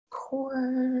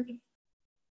record.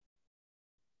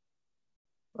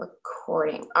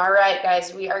 Recording. All right,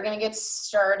 guys, we are going to get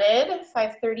started.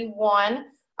 5:31.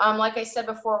 Like I said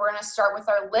before, we're going to start with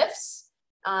our lifts.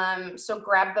 So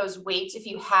grab those weights if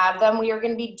you have them. We are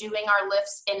going to be doing our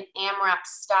lifts in AMRAP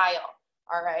style.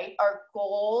 All right. Our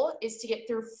goal is to get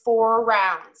through 4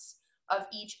 rounds of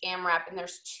each AMRAP, and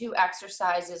there's 2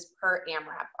 exercises per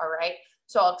AMRAP. All right.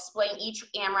 So I'll explain each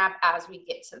AMRAP as we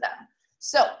get to them.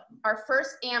 So our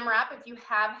first AMRAP, if you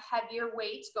have heavier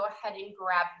weights, go ahead and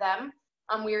grab them.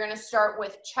 We're going to start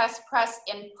with chest press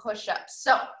and push-ups.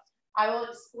 So I will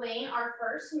explain our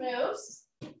first moves.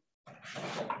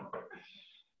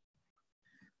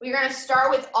 We're going to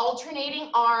start with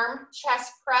alternating arm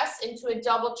chest press into a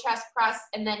double chest press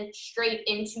and then straight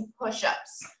into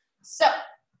push-ups. So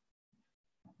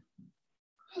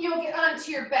you'll get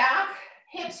onto your back,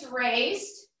 hips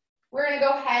raised. We're going to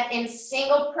go ahead and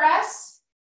single press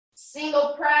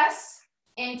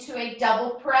into a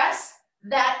double press.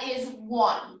 That is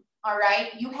 1, all right?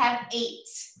 You have 8.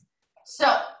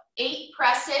 So 8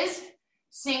 presses,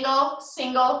 single,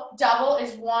 double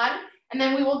is 1. And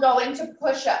then we will go into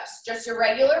push-ups, just your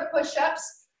regular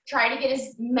push-ups. Try to get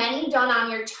as many done on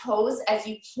your toes as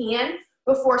you can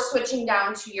before switching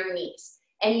down to your knees.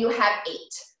 And you have 8,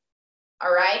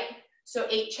 all right? So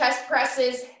 8 chest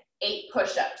presses, 8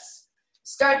 push-ups.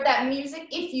 Start that music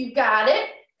if you got it,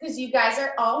 because you guys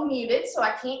are all muted, so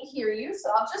I can't hear you,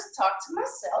 so I'll just talk to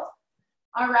myself.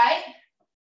 All right,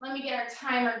 let me get our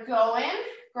timer going.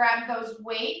 Grab those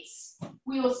weights.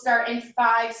 We will start in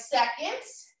 5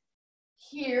 seconds.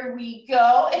 Here we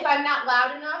go. If I'm not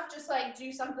loud enough, just like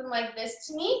do something like this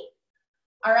to me.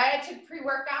 All right, I took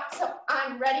pre-workout, so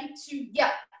I'm ready to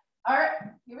yell. All right,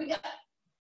 here we go.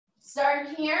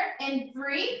 Starting here in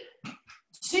 3,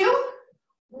 2,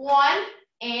 1,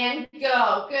 and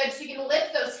go. Good, so you can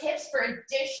lift those hips for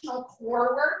additional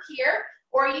core work here,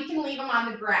 or you can leave them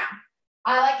on the ground.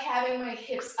 I like having my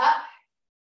hips up.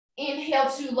 Inhale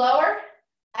to lower,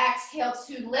 exhale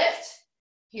to lift.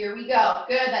 Here we go.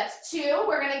 Good, that's 2.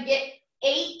 We're gonna get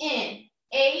 8 in.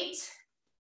 8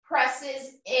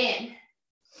 presses in.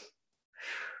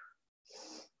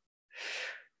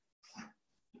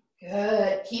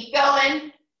 Good, keep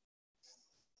going.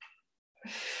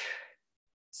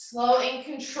 Slow and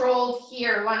controlled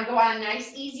here. We want to go on a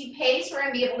nice, easy pace. We're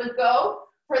going to be able to go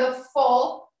for the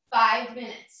full 5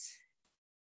 minutes.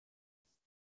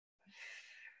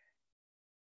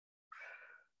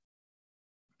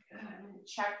 Good. I'm going to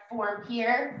check form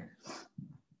here.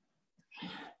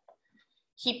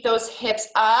 Keep those hips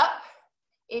up.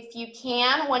 If you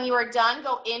can, when you are done,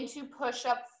 go into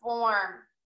push-up form.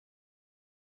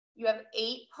 You have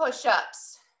 8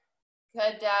 push-ups.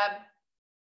 Good, Deb.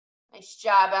 Nice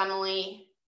job, Emily.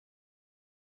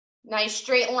 Nice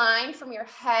straight line from your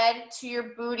head to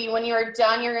your booty. When you are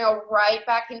done, you're going to go right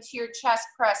back into your chest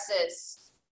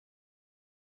presses.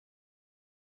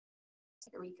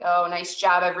 Here we go. Nice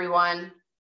job, everyone.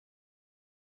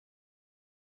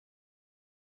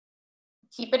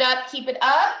 Keep it up, keep it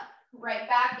up. Right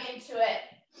back into it.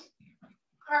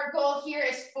 Our goal here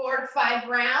is 4 to 5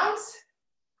 rounds.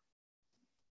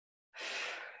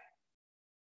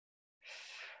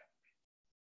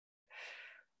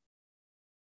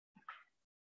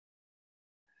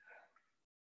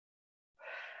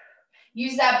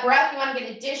 Use that breath. You want to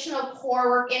get additional core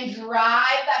work and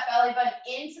drive that belly button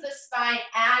into the spine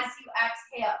as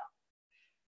you exhale.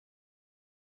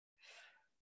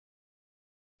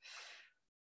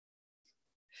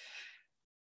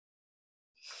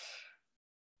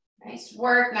 Nice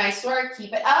work, nice work.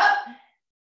 Keep it up.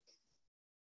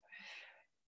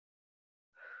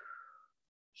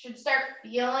 Should start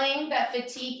feeling that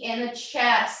fatigue in the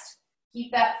chest.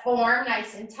 Keep that form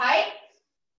nice and tight.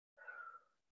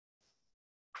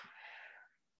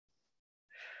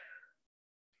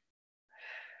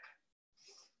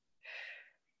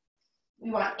 We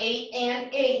want 8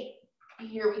 and 8.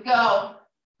 Here we go.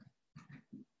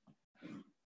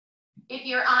 If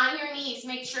you're on your knees,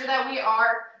 make sure that we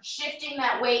are shifting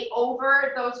that weight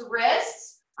over those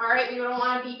wrists. All right, we don't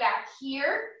want to be back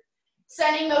here.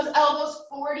 Sending those elbows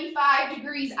 45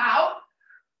 degrees out.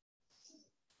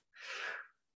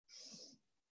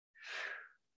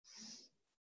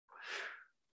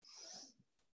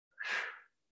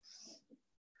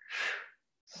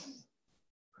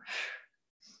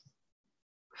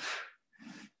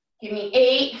 Give me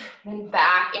 8 and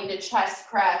back into chest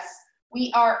press.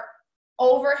 We are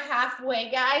over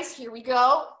halfway, guys. Here we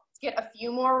go. Let's get a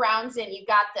few more rounds in. You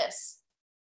got this.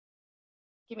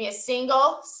 Give me a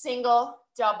single, single,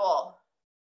 double.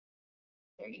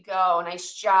 There you go.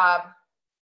 Nice job.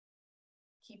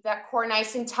 Keep that core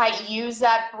nice and tight. Use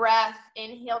that breath.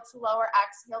 Inhale to lower,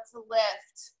 exhale to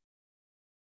lift.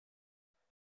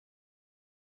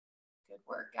 Good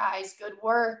work, guys. Good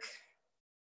work.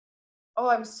 Oh,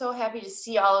 I'm so happy to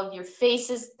see all of your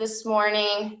faces this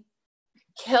morning.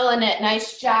 Killing it.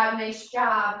 Nice job, nice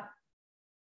job.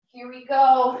 Here we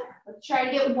go. Let's try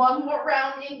to get one more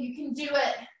round in. You can do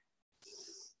it.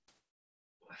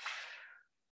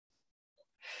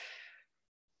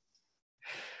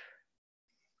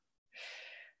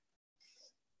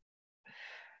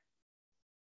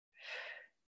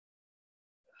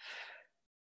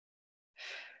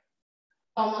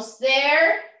 Almost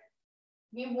there.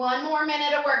 Give me one more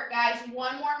minute of work, guys.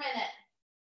 One more minute.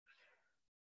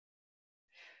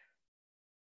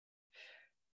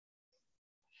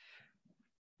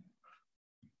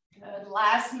 Good.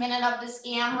 Last minute of this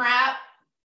AMRAP.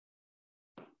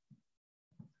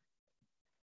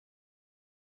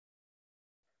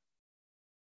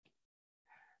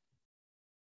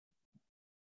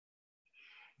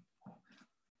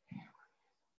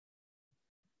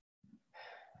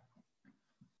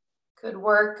 Good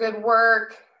work, good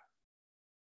work.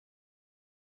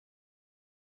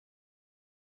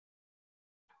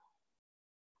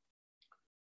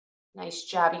 Nice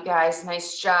job, you guys.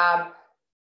 Nice job.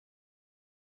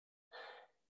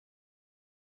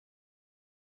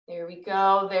 There we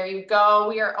go. There you go.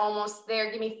 We are almost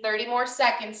there. Give me 30 more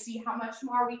seconds. See how much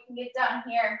more we can get done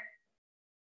here.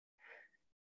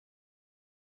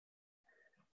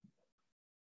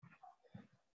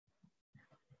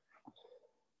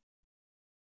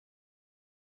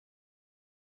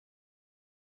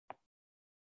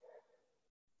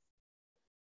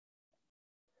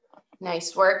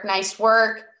 Nice work, nice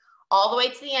work. All the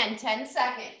way to the end, 10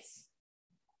 seconds.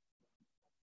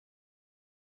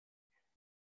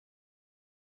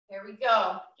 Here we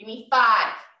go. Give me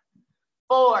 5,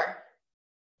 4,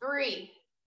 3,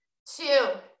 2,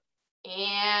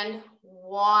 and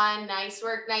 1. Nice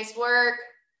work, nice work.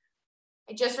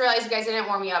 I just realized you guys didn't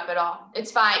warm me up at all.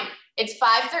 It's fine. It's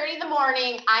 5:30 in the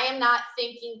morning. I am not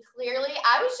thinking clearly.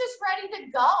 I was just ready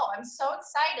to go. I'm so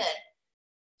excited.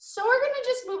 So we're gonna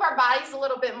just move our bodies a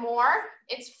little bit more.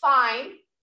 It's fine.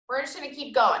 We're just gonna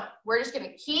keep going. We're just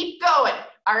gonna keep going,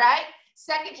 all right?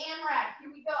 Second AMRAP,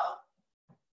 here we go.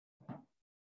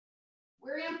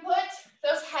 We're gonna put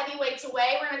those heavy weights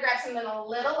away. We're gonna grab something a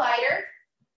little lighter.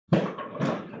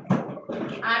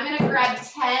 I'm gonna grab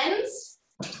 10s.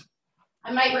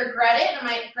 I might regret it. I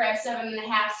might grab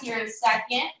 7.5s here in a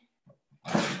second.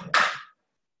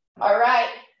 All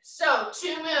right, so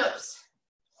 2 moves.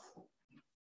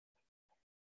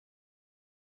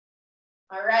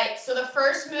 All right, so the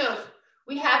first move,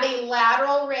 we have a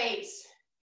lateral raise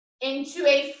into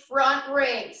a front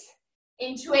raise,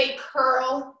 into a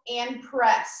curl and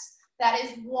press. That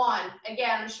is 1.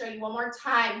 Again, I'm gonna show you one more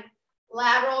time.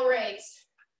 Lateral raise,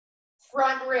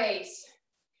 front raise,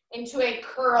 into a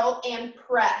curl and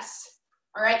press.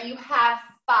 All right, you have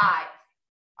 5.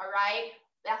 All right,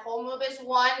 that whole move is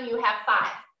 1, you have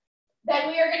 5. Then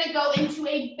we are gonna go into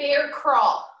a bear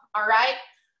crawl. All right,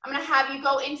 I'm gonna have you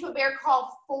go into a bear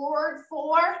crawl, forward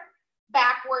 4,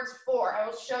 backwards 4. I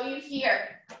will show you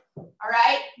here. All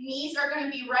right, knees are gonna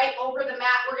be right over the mat.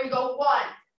 We're gonna go 1,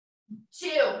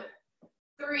 2,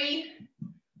 3,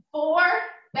 4,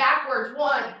 backwards,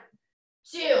 1,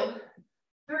 2,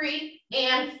 3,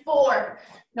 and 4.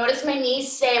 Notice my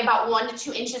knees stay about 1 to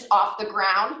 2 inches off the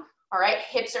ground. All right,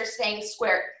 hips are staying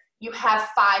square. You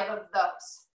have 5 of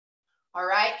those. All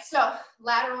right, so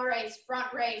lateral raise,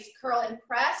 front raise, curl and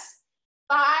press.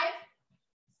 5,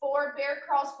 4 bear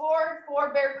crawls forward,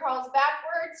 4 bear crawls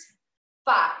backwards,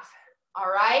 5. All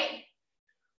right,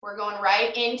 we're going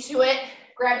right into it.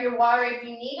 Grab your water if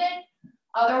you need it.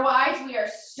 Otherwise, we are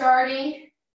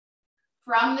starting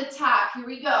from the top. Here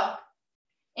we go.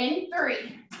 In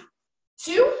 3,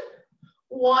 2,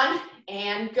 1,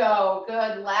 and go.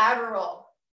 Good,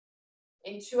 lateral.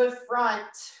 Into a front.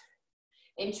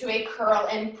 Into a curl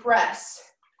and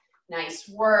press. Nice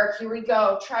work. Here we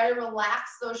go. Try to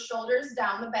relax those shoulders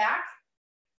down the back.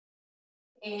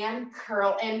 And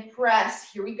curl and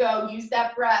press. Here we go. Use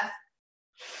that breath.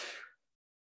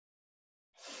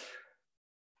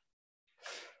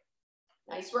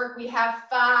 Nice work. We have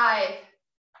 5.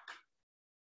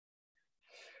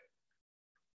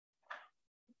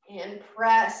 And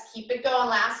press. Keep it going.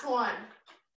 Last one.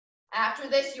 After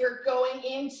this, you're going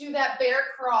into that bear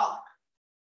crawl.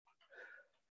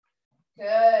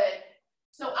 Good.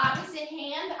 So opposite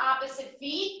hand, opposite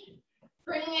feet.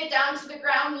 Bringing it down to the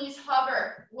ground, knees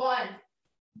hover. 1,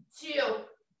 2,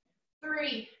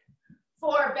 3,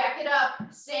 4. Back it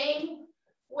up. Same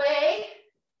way.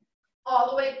 all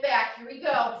the way back. Here we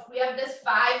go. We have this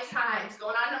 5 times.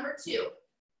 Going on number 2.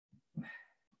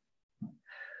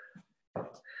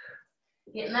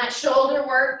 Getting that shoulder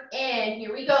work in.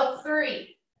 Here we go.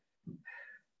 3.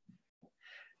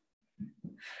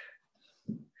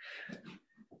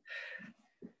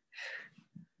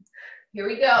 Here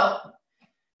we go.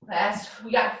 Last,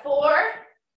 we got 4.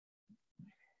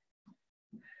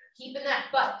 Keeping that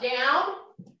butt down.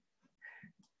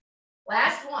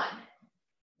 Last 1.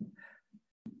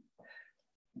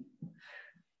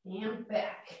 And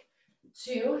back.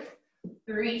 2,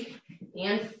 3,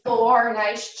 and 4.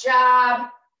 Nice job.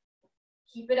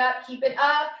 Keep it up, keep it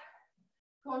up.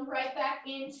 Going right back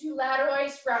into lateral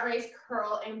raise, front raise,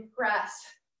 curl, and press.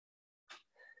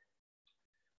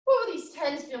 Woo, these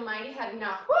 10s feel mighty heavy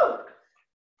now. Woo!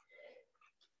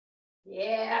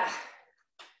 Yeah.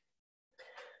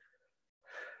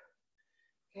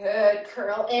 Good,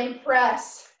 curl and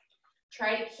press.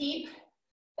 Try to keep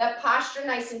that posture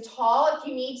nice and tall. If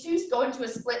you need to, go into a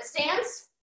split stance.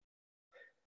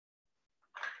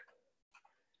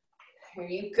 Here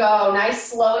you go,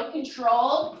 nice, slow and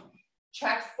controlled.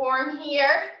 Check form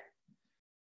here.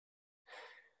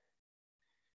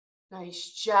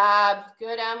 Nice job,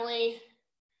 good Emily.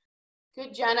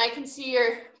 Good Jen, I can see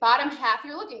your bottom half.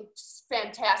 You're looking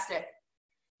fantastic.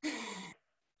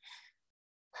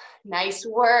 Nice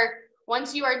work.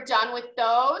 Once you are done with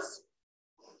those,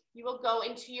 you will go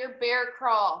into your bear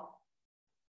crawl.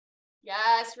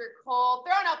 Yes, we're cold.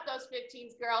 Throwing up those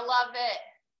 15s, girl. Love it.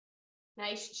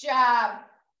 Nice job.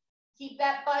 Keep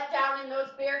that butt down in those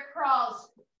bear crawls.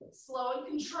 Slow and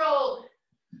controlled.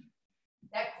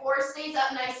 That core stays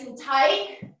up nice and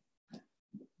tight.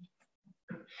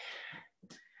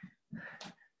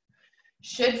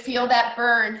 Should feel that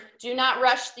burn. Do not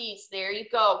rush these. There you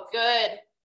go. Good.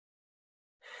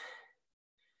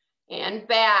 And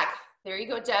back. There you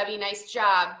go, Debbie. Nice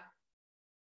job.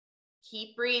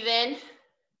 Keep breathing.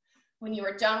 When you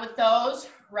are done with those,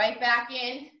 right back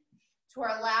in to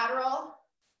our lateral,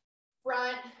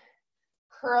 front,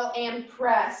 curl, and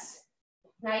press.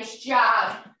 Nice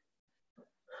job.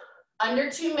 Under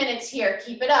 2 minutes here.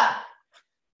 Keep it up.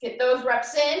 Get those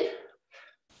reps in.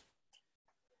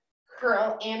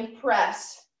 Curl and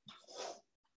press.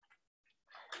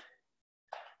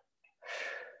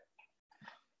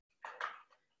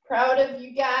 Proud of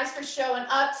you guys for showing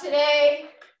up today.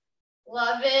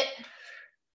 Love it.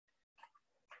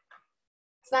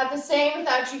 It's not the same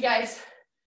without you guys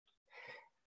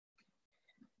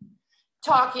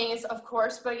talking, of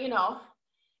course, but you know,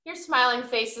 your smiling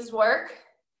faces work.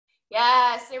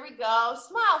 Yes, there we go.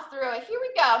 Smile through it. Here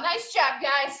we go. Nice job,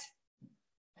 guys.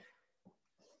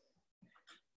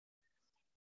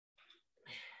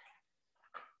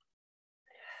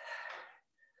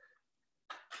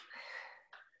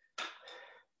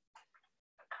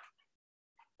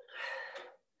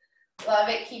 Love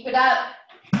it. Keep it up.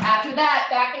 After that,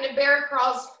 back into bear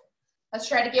crawls. Let's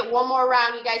try to get one more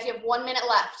round. You guys, you have 1 minute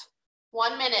left.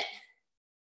 1 minute.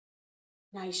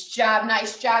 Nice job.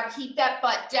 Nice job. Keep that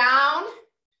butt down.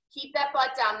 Keep that butt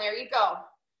down. There you go.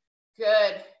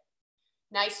 Good.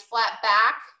 Nice flat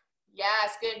back.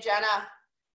 Yes, good, Jenna.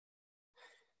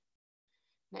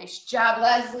 Nice job,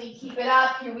 Leslie. Keep it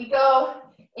up. Here we go.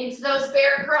 Into those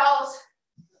bear crawls.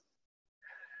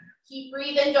 Keep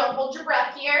breathing. Don't hold your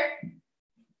breath here.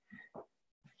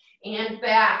 And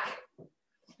back.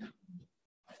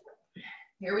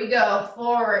 Here we go.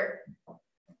 Forward.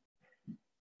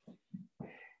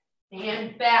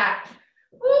 And back.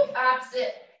 Whoop,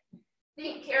 opposite.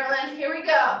 Think, Carolyn. Here we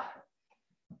go.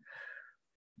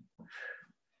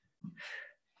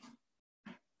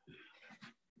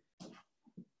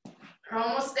 We're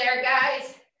almost there,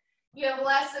 guys. You have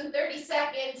less than 30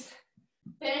 seconds.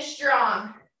 Finish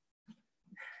strong.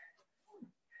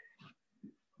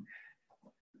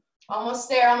 Almost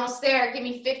there, almost there. Give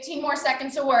me 15 more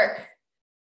seconds of work.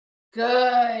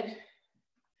 Good.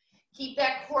 Keep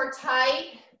that core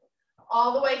tight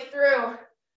all the way through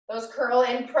those curl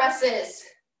and presses.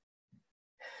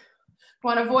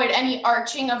 Want to avoid any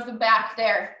arching of the back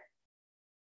there.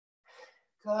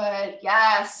 Good,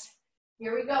 yes.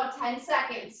 Here we go, 10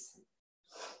 seconds.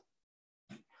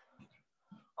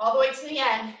 All the way to the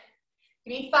end.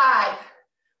 Give me 5,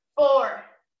 4,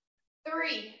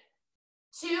 3,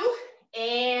 2,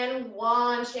 and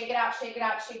 1. Shake it out, shake it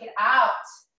out, shake it out.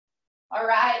 All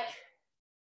right.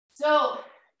 So,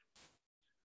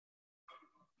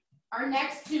 our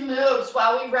next 2 moves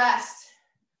while we rest.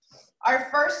 Our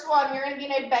first one, we're going to be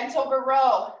in a bent over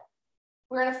row.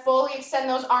 We're going to fully extend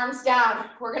those arms down.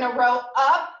 We're going to row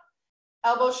up,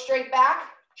 elbow straight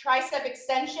back, tricep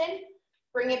extension,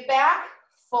 bring it back,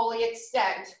 fully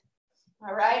extend.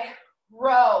 All right,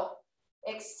 row,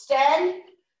 extend,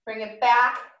 bring it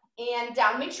back and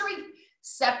down. Make sure we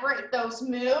separate those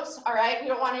moves, all right? We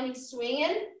don't want any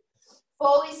swinging.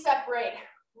 Fully separate,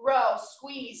 row,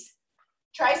 squeeze,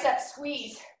 tricep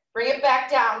squeeze, bring it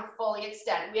back down, fully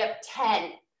extend. We have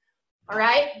 10, all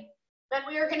right? Then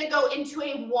we are gonna go into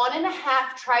a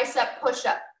 1.5 tricep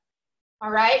push-up,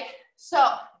 all right?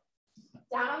 So,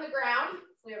 down on the ground,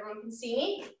 so everyone can see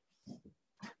me.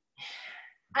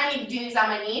 I need to do these on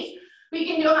my knees. But you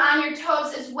can do them on your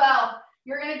toes as well.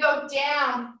 You're gonna go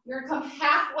down. You're gonna come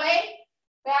halfway,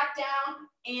 back down,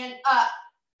 and up.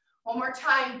 One more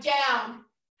time, down,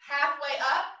 halfway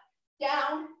up,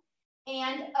 down,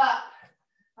 and up.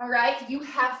 All right, you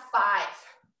have 5.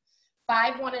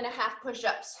 1.5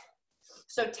 push-ups.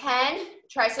 So 10,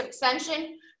 tricep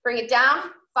extension, bring it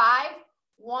down, 5,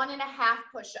 1.5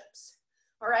 push-ups.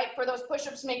 All right, for those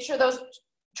push-ups, make sure those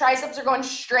triceps are going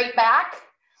straight back.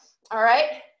 All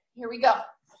right, here we go.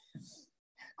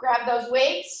 Grab those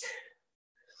weights.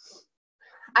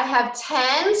 I have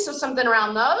 10, so something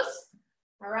around those.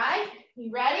 All right,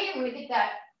 you ready? I'm gonna get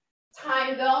that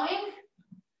time going.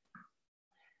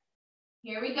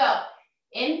 Here we go.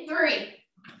 In 3,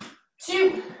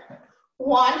 2,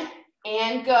 1,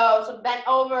 and go. So bent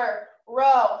over,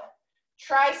 row,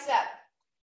 tricep,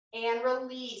 and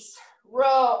release.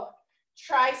 Row,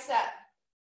 tricep,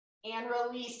 and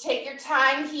release. Take your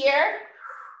time here.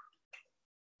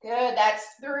 Good, that's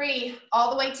 3,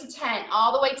 all the way to 10,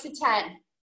 all the way to 10.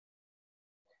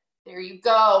 There you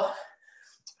go.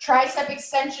 Tricep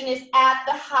extension is at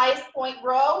the highest point,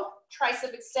 row,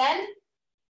 tricep extend,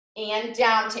 and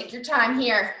down. Take your time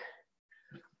here.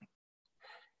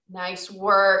 Nice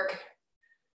work.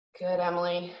 Good,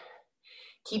 Emily.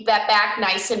 Keep that back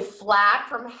nice and flat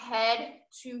from head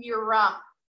to your rump.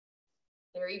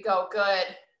 There you go, good.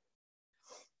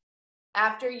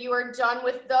 After you are done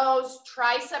with those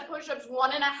tricep push-ups,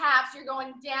 1.5, so you're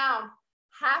going down,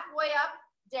 halfway up,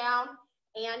 down,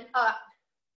 and up.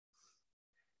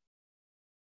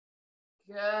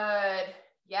 Good,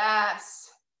 yes.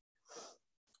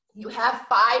 You have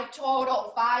 5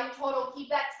 total, 5 total. Keep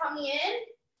that tummy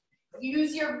in.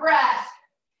 Use your breath.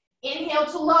 Inhale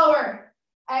to lower,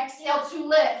 exhale to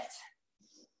lift.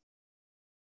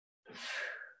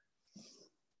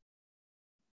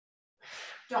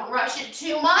 Don't rush it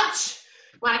too much.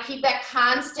 You want to keep that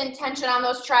constant tension on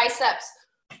those triceps.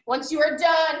 Once you are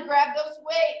done, grab those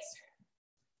weights.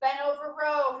 Bend over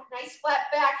row, nice flat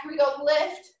back. Here we go,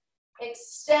 lift,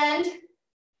 extend,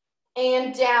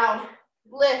 and down.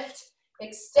 Lift,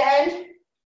 extend,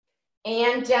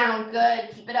 and down. Good,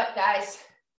 keep it up, guys.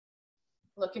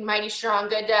 Looking mighty strong,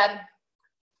 good, Deb.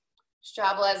 Good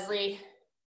job, Leslie.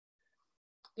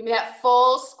 Give me that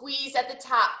full squeeze at the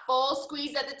top, full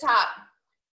squeeze at the top.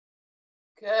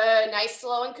 Good, nice,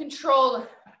 slow, and controlled.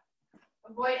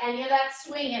 Avoid any of that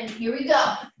swinging. Here we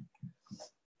go.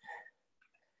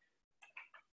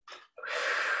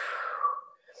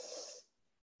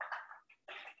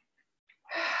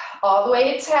 All the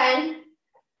way to 10. You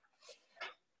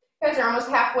guys are almost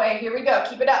halfway. Here we go,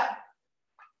 keep it up.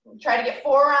 We'll try to get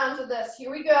 4 rounds of this. Here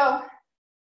we go.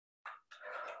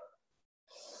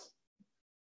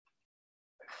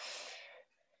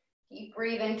 Keep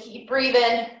breathing, keep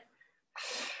breathing.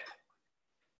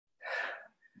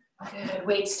 Good,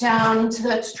 weights down into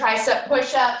the tricep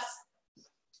push-ups.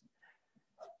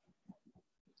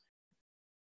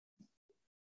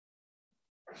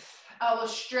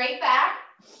 Elbows straight back.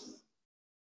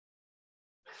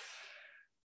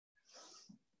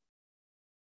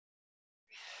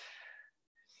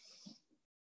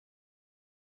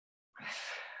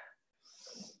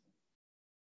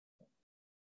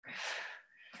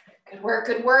 Good work,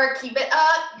 good work. Keep it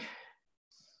up. You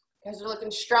guys are looking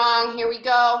strong. Here we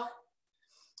go.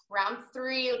 Round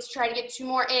 3. Let's try to get 2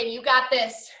 more in. You got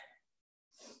this.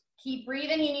 Keep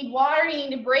breathing. You need water. You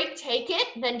need a break. Take it.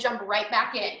 Then jump right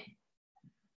back in.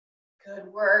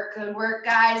 Good work,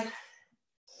 guys.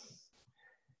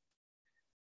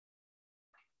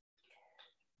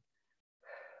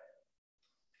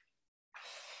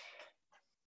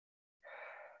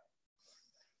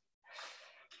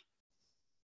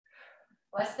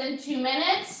 Less than 2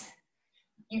 minutes.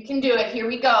 You can do it. Here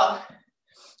we go.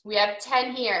 We have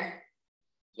 10 here.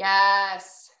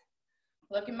 Yes.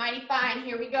 Looking mighty fine.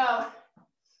 Here we go.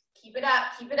 Keep it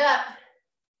up. Keep it up.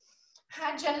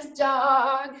 Hi, Jenna's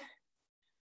dog.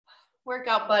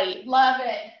 Workout buddy. Love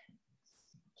it.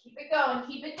 Keep it going.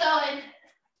 Keep it going.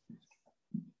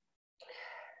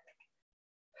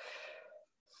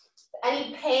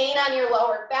 Any pain on your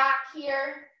lower back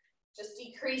here, just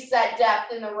decrease that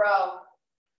depth in the row.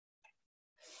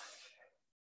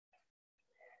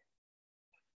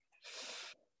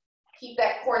 Keep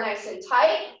that core nice and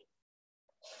tight.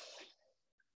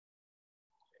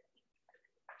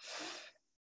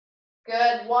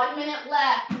 Good, 1 minute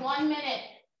left, 1 minute.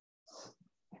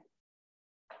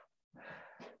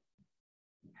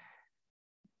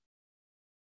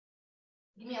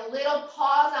 Give me a little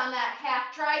pause on that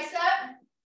half tricep.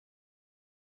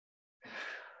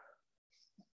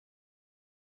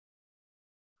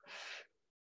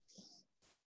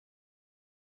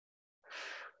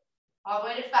 All the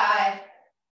way to 5.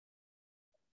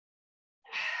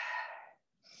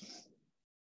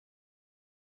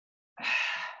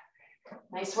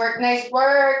 Nice work, nice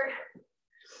work.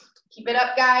 Keep it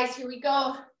up, guys. Here we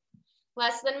go.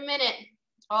 Less than a minute,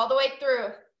 all the way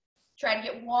through. Try to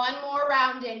get one more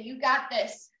round in. You got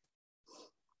this.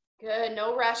 Good,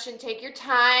 no rushing. Take your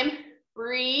time.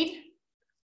 Breathe.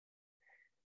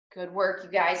 Good work, you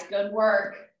guys. Good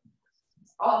work.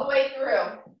 All the way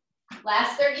through.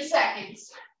 Last 30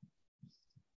 seconds.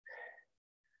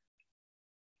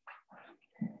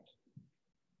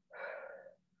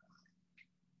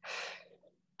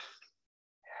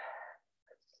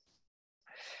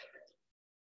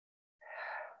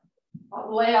 All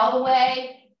the way, all the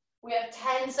way. We have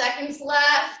 10 seconds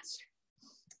left.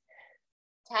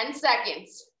 10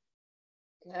 seconds.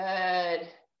 Good.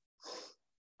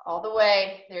 All the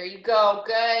way. There you go.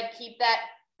 Good. Keep that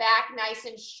back nice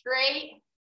and straight.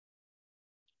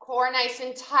 Core nice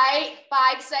and tight.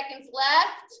 5 seconds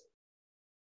left.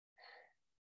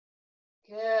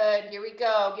 Good. Here we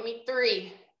go. Give me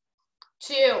 3,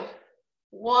 2,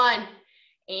 1.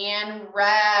 And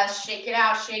rest. Shake it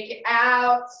out. Shake it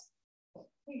out.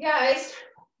 You guys,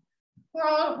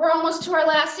 we're almost to our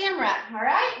last AMRAP, all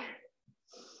right?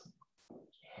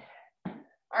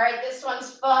 All right, this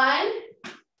one's fun.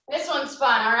 This one's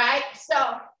fun, all right?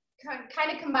 So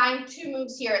kind of combine 2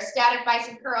 moves here, a static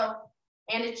bicep curl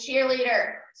and a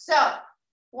cheerleader. So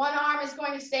one arm is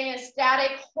going to stay in a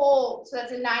static hold, so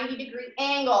that's a 90-degree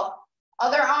angle.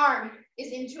 Other arm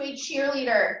is into a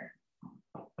cheerleader.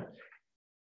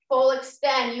 Full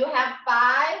extend. You have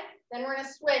 5, then we're gonna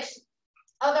switch.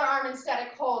 Other arm in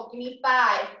static hold. Give me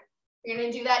 5. You're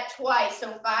gonna do that twice.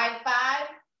 So 5, 5,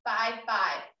 5,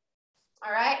 5.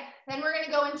 All right. Then we're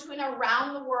gonna go into an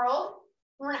around the world.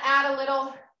 We're gonna add a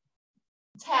little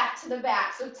tap to the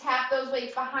back. So tap those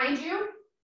weights behind you.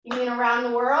 You mean around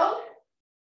the world.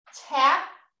 Tap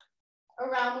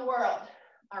around the world.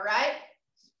 All right.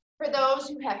 For those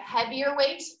who have heavier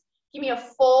weights, give me a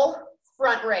full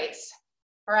front raise.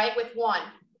 All right, with 1.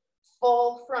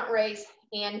 Full front raise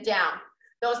and down.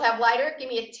 Those have lighter, give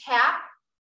me a tap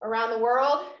around the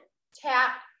world,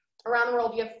 tap around the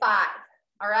world. You have 5,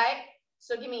 all right?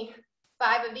 So give me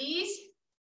 5 of these,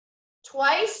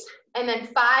 twice, and then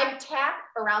 5 tap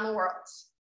around the world.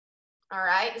 All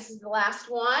right, this is the last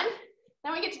one.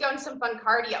 Then we get to go into some fun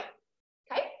cardio,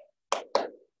 okay?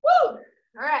 Woo! All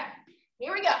right,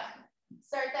 here we go.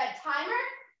 Start that timer.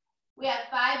 We have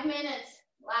 5 minutes.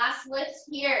 Last lifts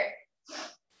here.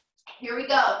 Here we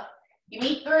go. Give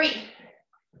me 3,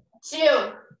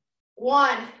 2,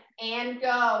 1, and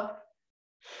go.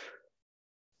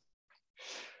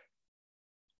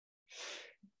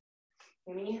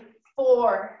 Give me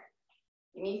 4.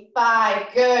 Give me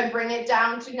 5. Good. Bring it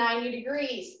down to 90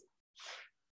 degrees.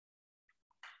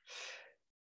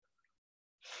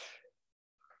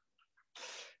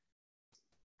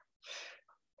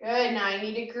 Good.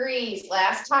 90 degrees.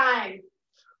 Last time.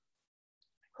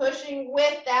 Pushing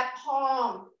with that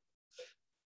palm.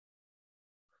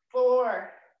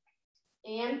 4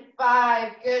 and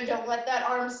 5. Good. Don't let that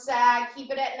arm sag.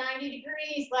 Keep it at 90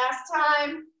 degrees. Last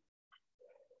time.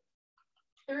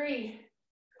 3,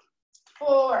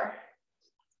 4,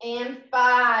 and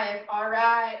 5. All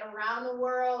right. Around the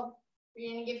world.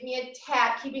 You're going to give me a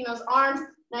tap, keeping those arms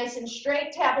nice and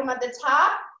straight. Tap them at the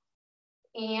top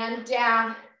and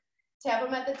down. Tap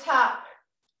them at the top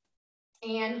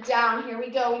and down. Here we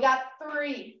go. We got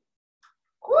 3.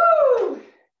 Woo!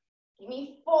 Give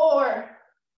me 4.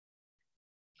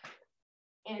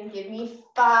 And give me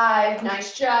 5.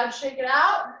 Nice job. Shake it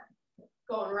out.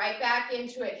 Going right back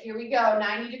into it. Here we go.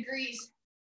 90 degrees.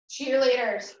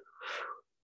 Cheerleaders.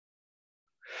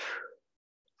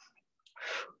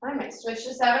 I might switch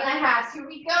to 7.5. Here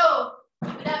we go.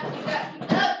 Keep it up, keep it up, keep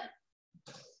it up.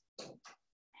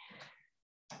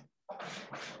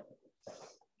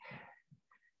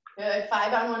 Good.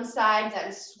 5 on one side,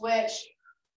 then switch.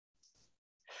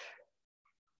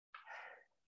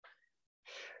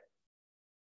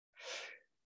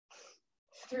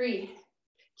 3.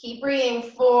 Keep breathing.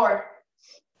 4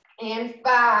 and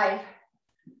 5.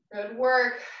 Good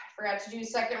work. Forgot to do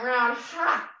second round.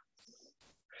 Ha!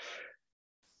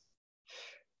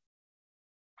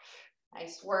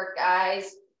 Nice work,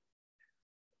 guys.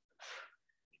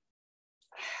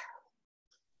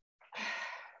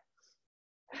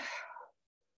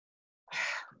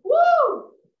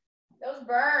 Woo! Those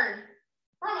burn.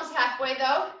 We're almost halfway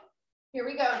though. Here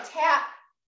we go, tap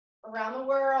around the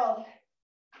world.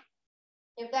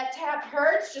 If that tap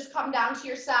hurts, just come down to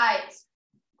your sides.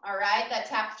 All right, that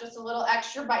tap's just a little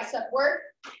extra bicep work.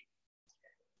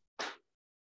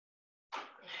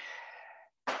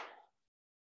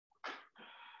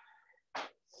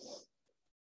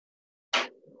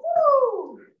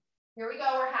 Woo! Here we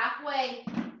go, we're halfway.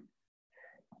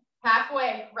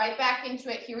 Halfway, right back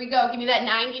into it. Here we go, give me that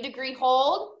 90-degree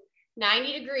hold.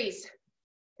 90 degrees.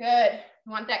 Good.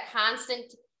 You want that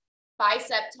constant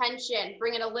bicep tension.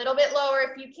 Bring it a little bit lower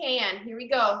if you can. Here we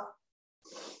go.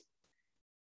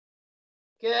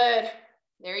 Good.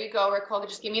 There you go, Raquel.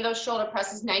 Just give me those shoulder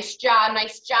presses. Nice job,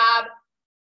 nice job.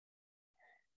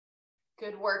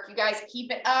 Good work, you guys.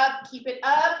 Keep it up, keep it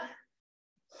up.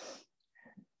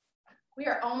 We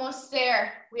are almost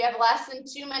there. We have less than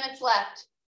 2 minutes left.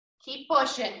 Keep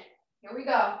pushing. Here we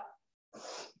go.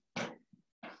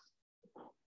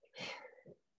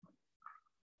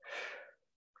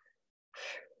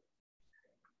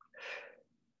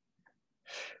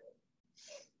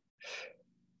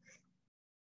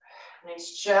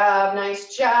 Nice job,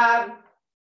 nice job.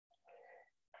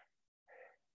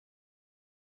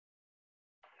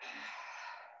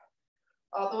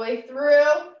 All the way through.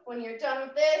 When you're done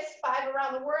with this, 5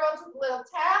 around the world with a little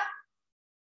tap.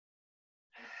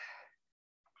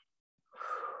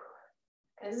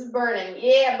 This is burning.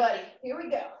 Yeah, buddy. Here we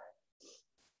go. 3,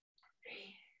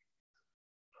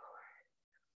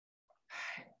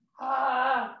 4,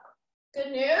 5.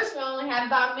 Good news. We only have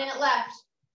about a minute left.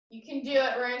 You can do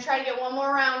it. We're going to try to get one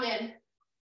more round in.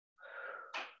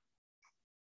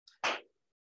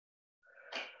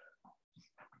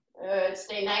 Good.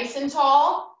 Stay nice and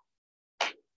tall.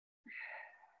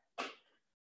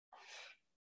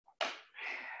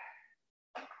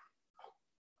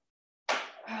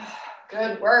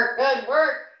 Good work, good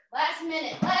work. Last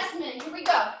minute, here we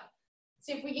go.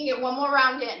 See if we can get one more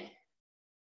round in.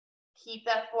 Keep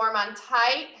that form on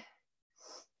tight.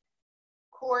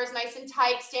 Core is nice and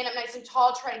tight, stand up nice and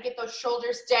tall, try to get those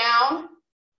shoulders down.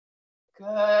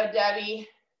 Good, Debbie.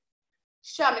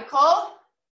 Shot, Nicole.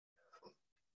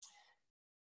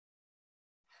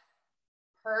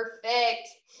 Perfect.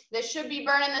 This should be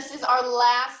burning. This is our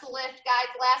last lift, guys.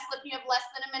 Last lift, you have less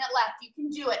than a minute left. You can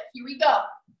do it. Here we go.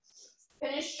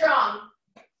 Finish strong.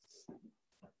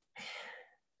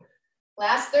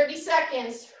 Last 30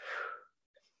 seconds.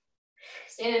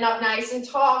 Standing up nice and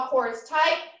tall, core is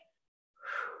tight.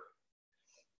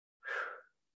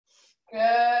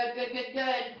 Good, good, good,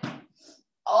 good.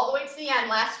 All the way to the end,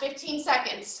 last 15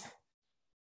 seconds.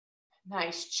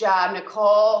 Nice job,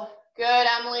 Nicole. Good,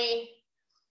 Emily.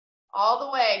 All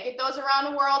the way, get those around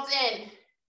the world in.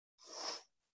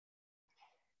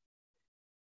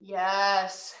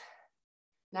 Yes.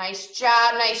 Nice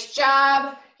job, nice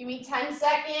job. Give me 10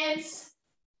 seconds.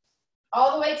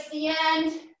 All the way to the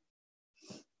end.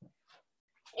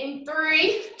 In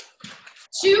 3,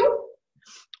 2,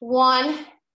 1,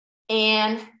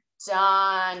 and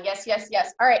done. Yes, yes,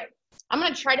 yes. All right, I'm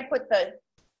gonna try to put the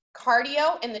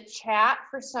cardio in the chat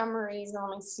for some reason.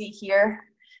 Let me see here.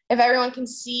 If everyone can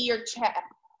see your chat.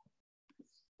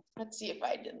 Let's see if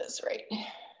I did this right.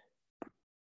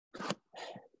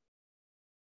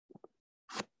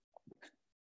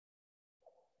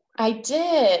 I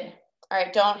did. All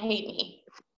right, don't hate me.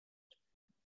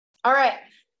 All right,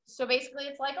 so basically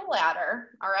it's like a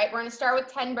ladder. All right, we're gonna start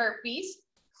with 10 burpees.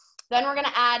 Then we're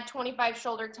gonna add 25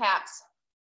 shoulder taps.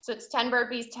 So it's 10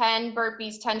 burpees, 10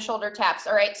 burpees, 10 shoulder taps.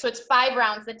 All right, so it's 5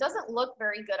 rounds. That doesn't look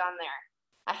very good on there.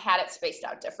 I had it spaced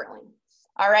out differently.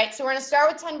 All right, so we're gonna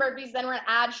start with 10 burpees, then we're gonna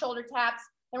add shoulder taps,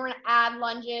 then we're gonna add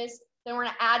lunges, then we're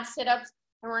gonna add sit-ups,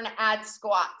 and we're gonna add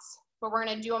squats. But we're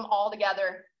gonna do them all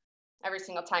together every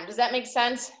single time. Does that make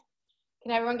sense?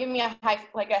 Can everyone give me a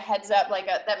heads up,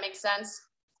 that makes sense?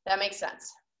 That makes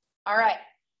sense. All right,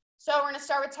 so we're gonna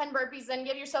start with 10 burpees, then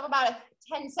give yourself about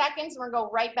 10 seconds, and we're gonna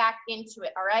go right back into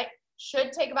it, all right?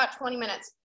 Should take about 20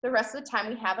 minutes, the rest of the time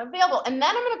we have available. And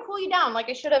then I'm gonna cool you down like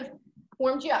I should have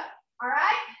warmed you up, all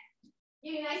right?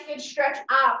 Give you a nice good stretch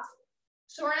out.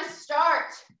 So we're gonna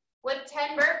start with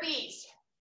 10 burpees.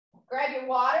 Grab your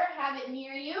water, have it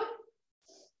near you.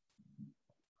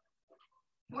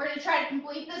 We're gonna try to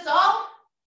complete this all.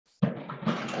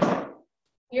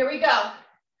 Here we go.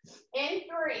 In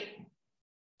 3,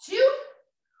 2,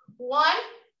 1,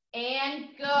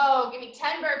 and go. Give me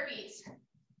 10 burpees.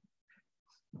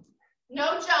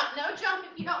 No jump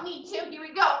if you don't need to. Here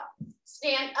we go.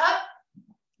 Stand up,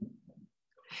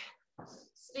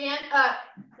 up.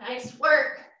 Nice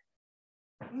work.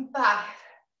 5.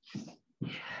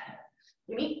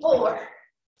 Give me 4.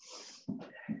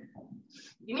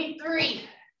 Give me 3.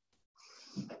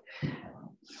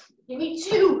 Give me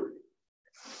 2.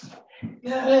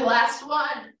 Good, last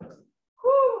one.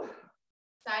 Whew.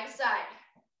 Side to side.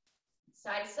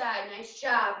 Side to side, nice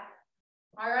job.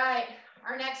 All right,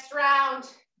 our next round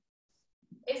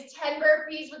is 10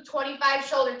 burpees with 25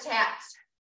 shoulder taps.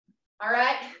 All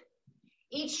right,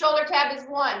 each shoulder tap is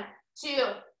 1,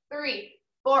 2, 3,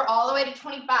 4, all the way to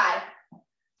 25.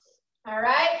 All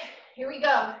right, here we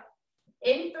go.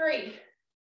 In 3,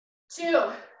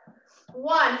 2,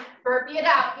 1, burpee it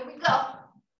out, here we go.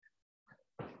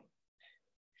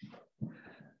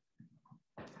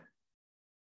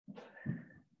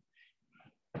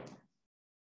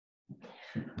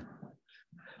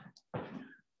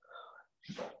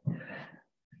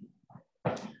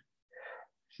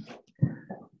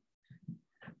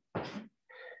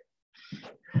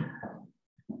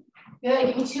 Good,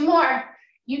 give me 2 more.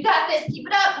 You got this, keep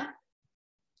it up.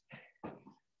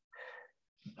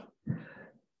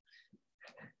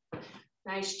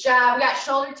 Nice job, we got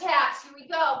shoulder taps, here we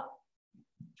go.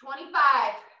 25.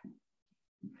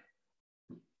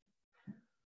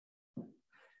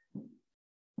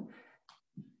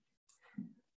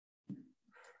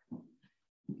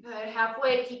 Good,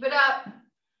 halfway to keep it up.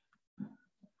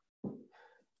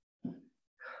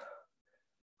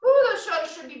 Woo, those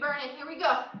shoulders should be burning, here we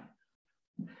go.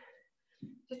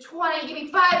 To 20, give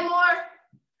me 5 more.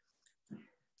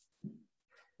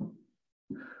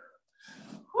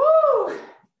 Woo!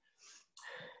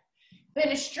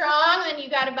 Finish strong, then you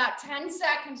got about 10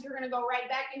 seconds. We're gonna go right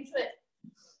back into it.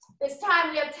 This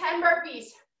time we have 10 burpees,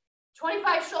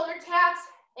 25 shoulder taps,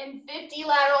 and 50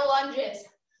 lateral lunges.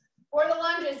 For the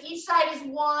lunges, each side is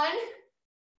 1,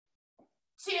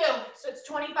 2, so it's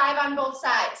 25 on both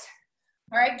sides.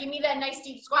 All right, give me that nice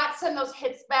deep squat, send those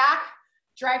hips back,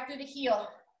 drive through the heel.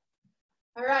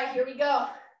 All right, here we go.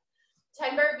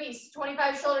 10 burpees,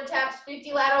 25 shoulder taps,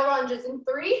 50 lateral lunges in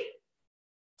 3,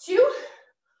 2,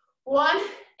 1,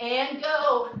 and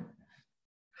go.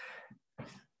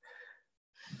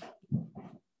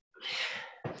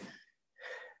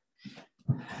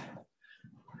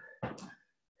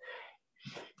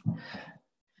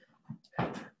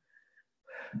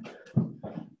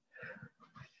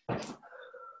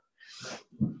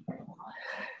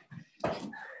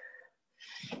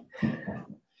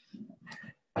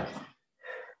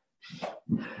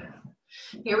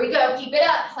 Here we go, keep it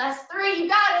up. Last 3, you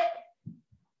got it.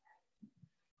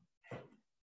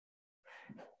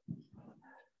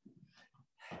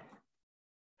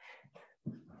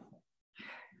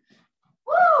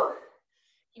 Woo!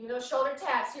 Give me those shoulder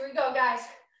taps. Here we go, guys.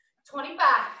 25,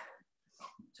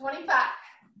 25.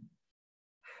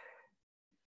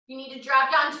 You need to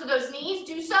drop down to those knees,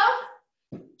 do so.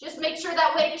 Just make sure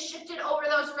that weight is shifted over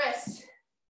those wrists.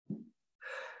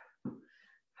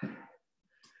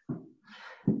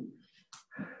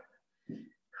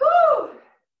 Woo!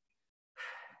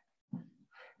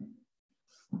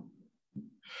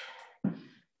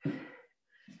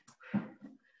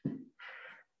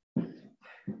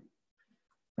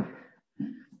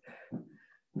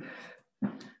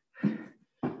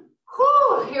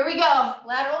 Whew, here we go,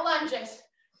 lateral lunges.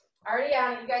 Already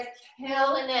on it, you guys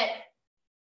killing it.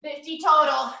 50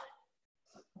 total.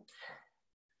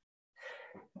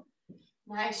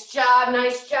 Nice job,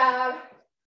 nice job.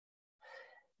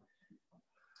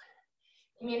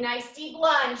 Give me a nice deep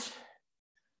lunge.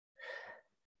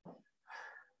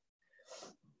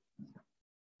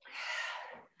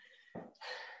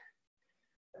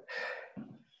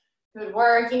 Good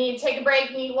work, you need to take a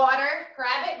break, you need water,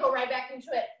 grab it, go right back into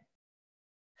it.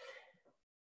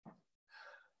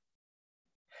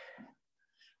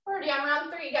 We're already on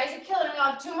round 3, you guys are killing it. We'll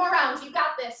have 2 more rounds, you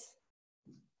got this.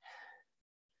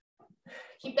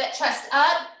 Keep that chest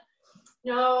up,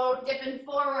 no dipping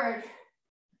forward.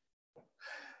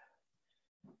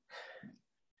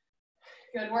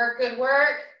 Good work, good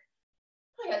work.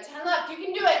 I got 10 left, you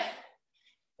can do it.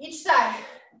 Each side.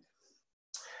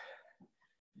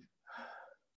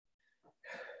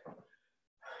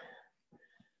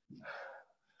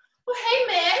 Well, hey,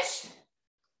 Mish.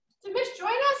 Did Mish join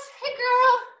us? Hey,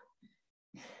 girl.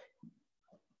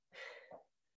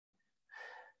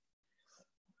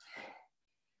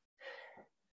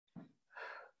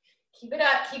 Keep it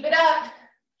up, keep it up.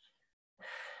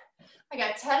 I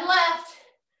got 10 left.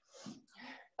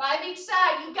 5 each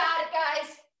side, you got it,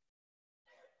 guys.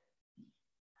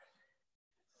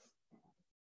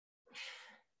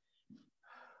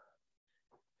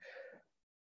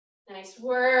 Nice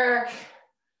work.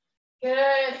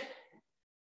 Good.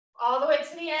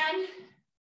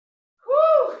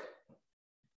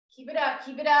 up,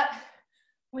 keep it up.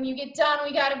 When you get done,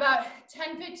 we got about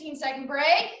 10, 15 second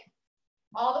break.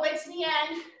 All the way to the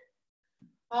end.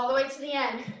 All the way to the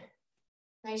end.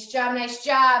 Nice job, nice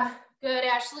job. Good,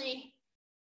 Ashley.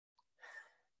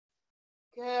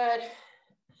 Good.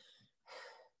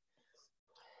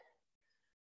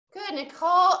 Good, Nicole.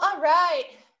 All right.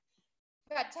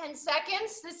 Got 10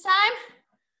 seconds this time.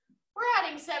 We're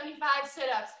adding 75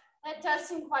 sit-ups. That does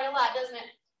seem quite a lot, doesn't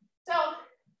it? So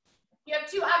you have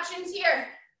two options here.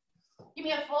 Give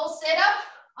me a full sit-up,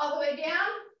 all the way down,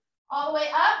 all the way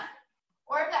up.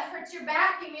 Or if that hurts your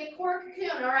back, give me a core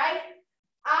cocoon, all right?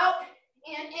 Out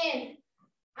and in,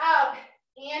 out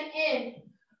and in.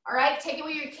 All right, take it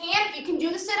where you can. If you can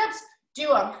do the sit-ups, do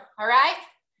them, all right?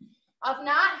 If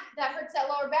not, that hurts that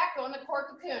lower back, go in the core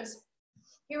cocoons.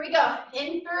 Here we go,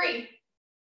 in 3,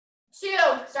 2,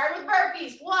 start with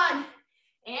burpees, 1,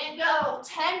 and go,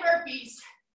 10 burpees,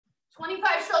 25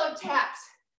 shoulder taps,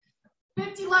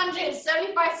 50 lunges,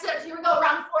 75 sit-ups. Here we go,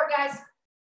 round 4, guys.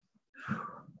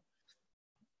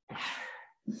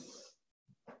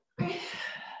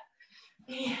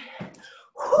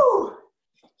 Whew.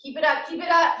 Keep it up, keep it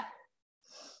up.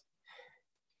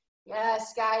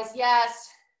 Yes, guys, yes.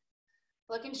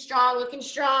 Looking strong, looking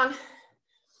strong.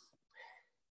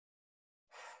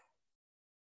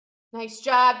 Nice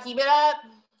job, keep it up.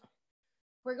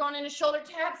 We're going into shoulder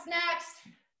taps next.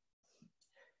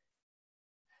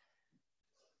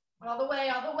 All the way,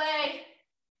 all the way.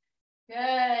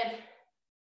 Good.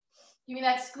 Give me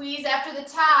that squeeze after the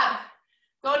top.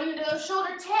 Going into those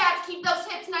shoulder taps, keep those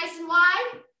hips nice and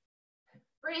wide.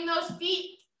 Bring those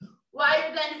feet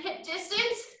wider than hip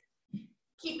distance.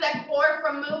 Keep that core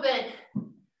from moving.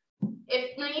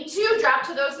 If you need to, drop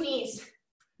to those knees.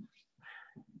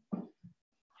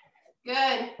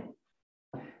 Good.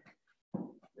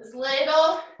 As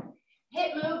little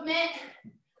hip movement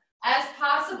as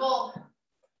possible.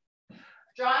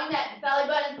 Drawing that belly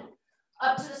button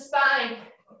up to the spine.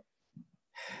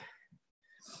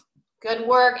 Good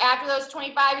work. After those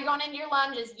 25, you're going into your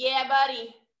lunges. Yeah,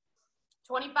 buddy.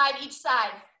 25 each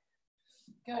side.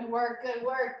 Good work, good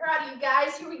work. Proud of you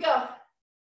guys. Here we go.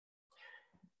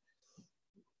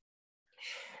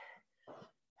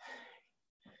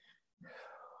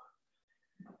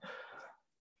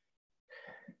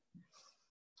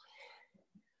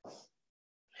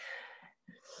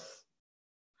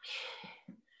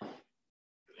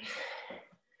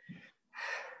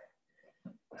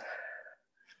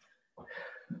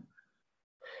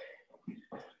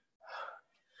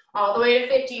 All the way to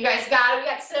 50. You guys got it. We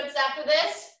got sit-ups after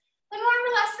this. Then we're on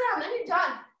our last round. Then you're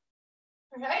done.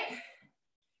 All right?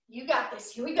 You got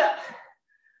this. Here we go.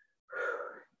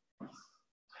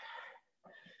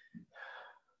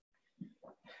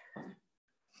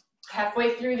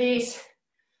 Halfway through these.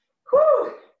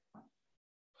 Whew.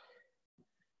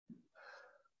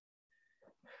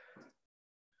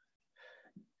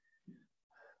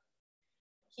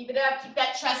 Keep it up. Keep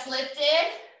that chest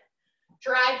lifted.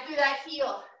 Drive through that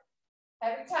heel.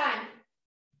 Every time.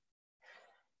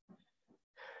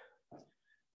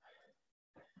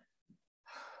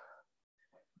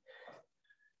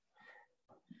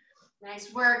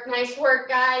 Nice work,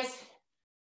 guys.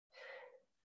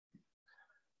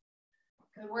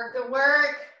 Good work, good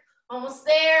work. Almost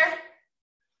there.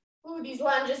 Ooh, these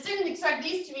lunges, didn't expect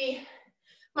these to be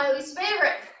my least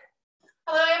favorite.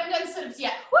 Although I haven't done sit-ups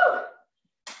yet. Woo!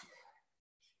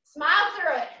 Smile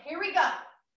through it. Here we go.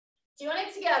 Doing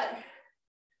it together.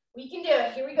 We can do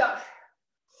it. Here we go.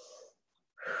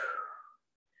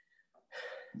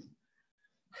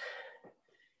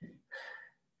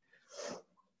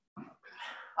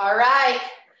 All right.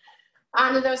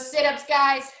 On to those sit-ups,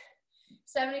 guys.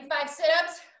 75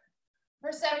 sit-ups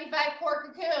for 75 core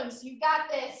cocoons. You got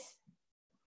this.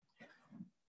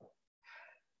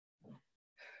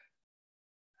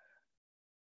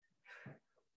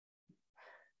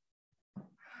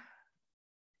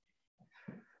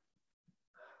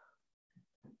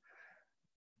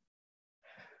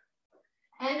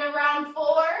 End of round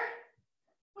 4.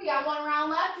 We got 1 round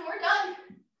left and we're done.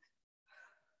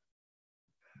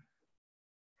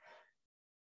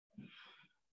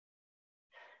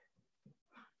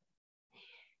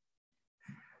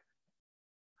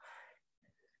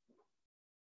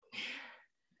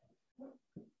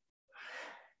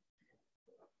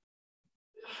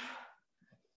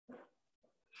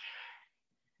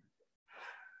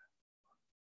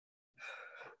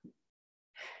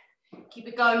 Keep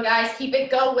it going, guys. Keep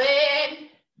it going.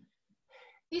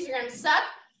 These are going to suck,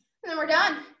 and then we're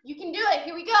done. You can do it.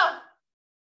 Here we go.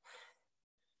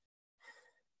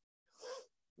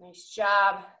 Nice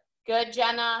job. Good,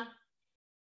 Jenna.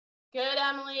 Good,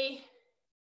 Emily.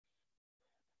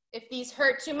 If these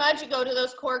hurt too much, you go to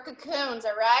those core cocoons,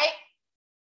 all right?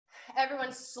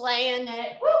 Everyone's slaying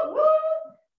it. Woo,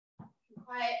 woo.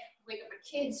 Quiet, wake up my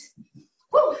kids.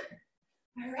 Woo.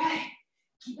 All right,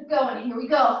 keep it going, here we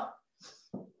go.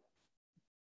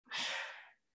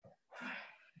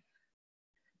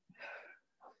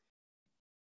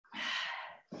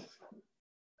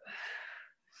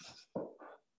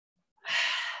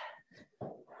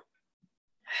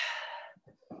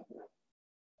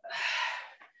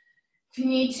 If you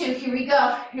need to, here we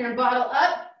go. You're gonna bottle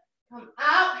up, come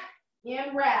out,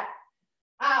 and wrap.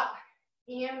 Out,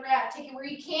 and wrap. Take it where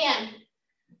you can.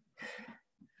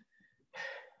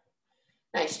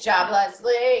 Nice job,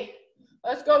 Leslie.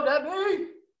 Let's go, Debbie.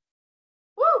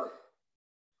 Woo.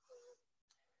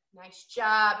 Nice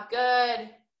job, good.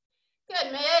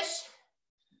 Good, Mish.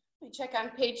 Let me check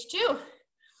on page 2.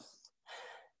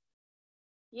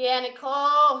 Yeah,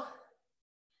 Nicole.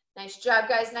 Nice job,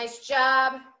 guys, nice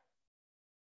job.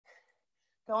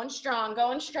 Going strong,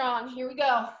 going strong. Here we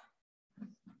go.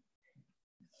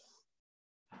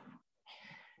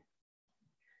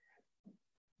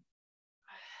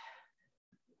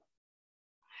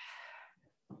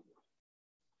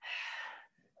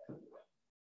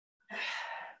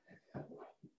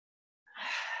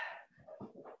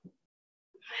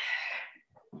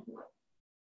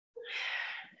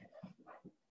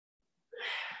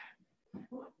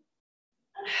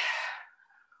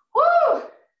 Woo!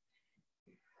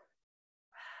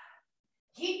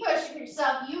 Keep pushing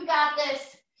yourself. You got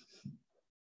this.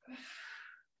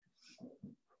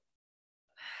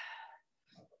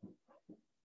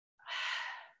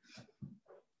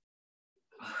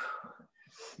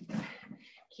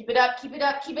 Keep it up, keep it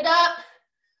up, keep it up.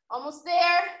 Almost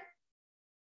there.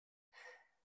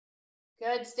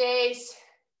 Good, Stace.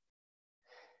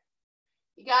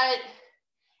 You got it.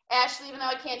 Ashley, even though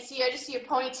I can't see you, I just see your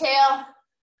ponytail.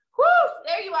 Woo!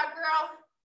 There you are, girl.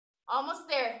 Almost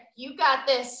there. You got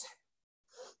this.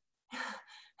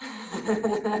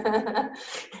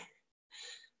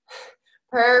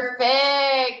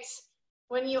 Perfect.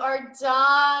 When you are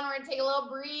done, we're gonna take a little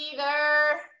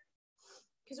breather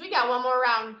because we got one more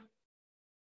round.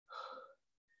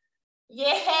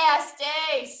 Yeah,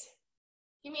 Stace.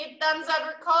 Give me a thumbs up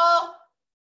or call.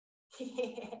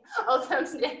 Oh,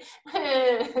 thumbs down.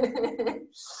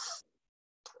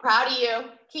 Proud of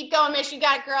you. Keep going, Mish. You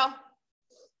got it, girl.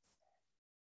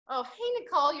 Oh, hey,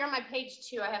 Nicole. You're on my page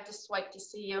 2. I have to swipe to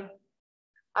see you.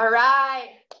 All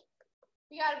right.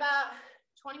 We got about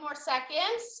 20 more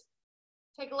seconds.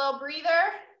 Take a little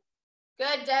breather.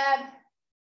 Good, Deb.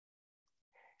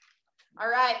 All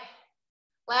right.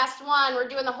 Last one. We're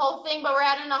doing the whole thing, but we're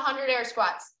adding 100 air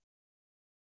squats.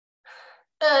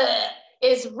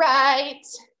 Is right,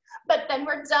 but then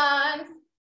we're done.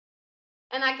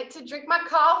 And I get to drink my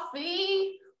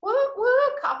coffee. Woo, woo,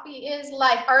 coffee is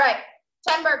life. All right,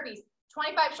 10 burpees,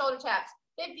 25 shoulder taps,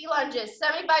 50 lunges,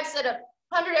 75 sit-ups,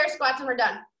 100 air squats, and we're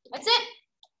done. That's it.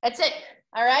 That's it.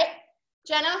 All right,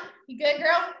 Jenna, you good,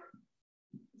 girl?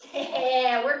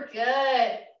 Yeah, we're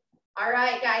good. All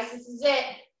right, guys, this is it.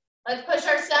 Let's push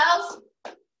ourselves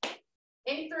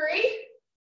in 3,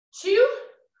 2,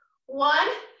 1,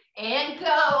 and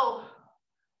go.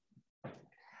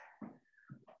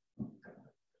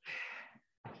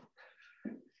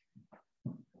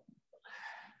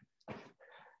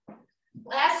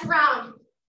 Last round.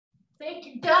 Think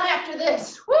you're done after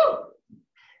this. Woo!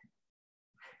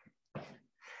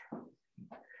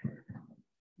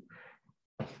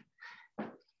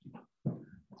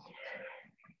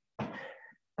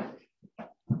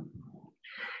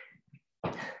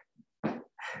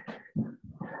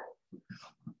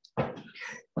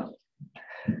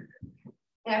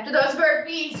 After those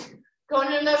burpees,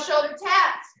 going into those shoulder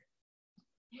taps.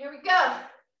 Here we go.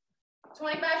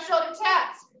 25 shoulder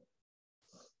taps.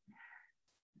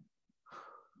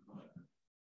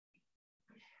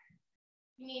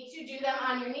 You need to do them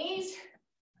on your knees.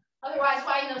 Otherwise,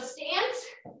 find those stands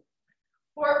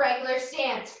or regular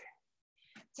stands.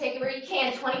 Take it where you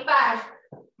can, 25.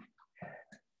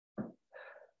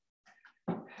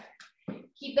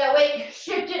 Keep that weight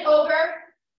shifted over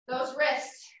those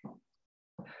wrists.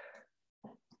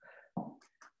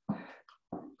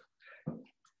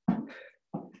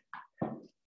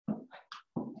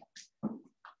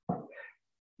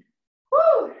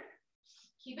 Woo!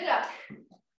 Keep it up.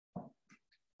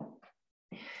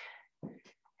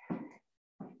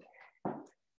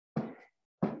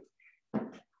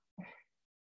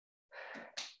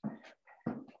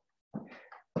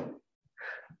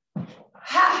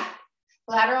 Ha!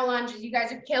 Lateral lunges, you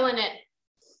guys are killing it.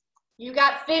 You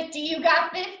got 50, you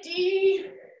got 50.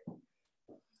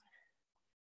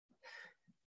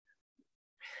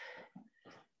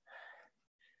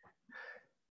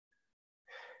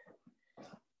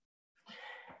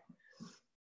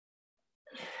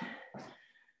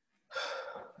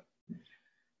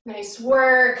 Nice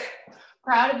work.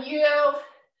 Proud of you.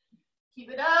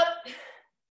 Keep it up.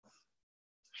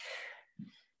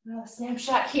 Oh,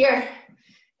 snapshot here.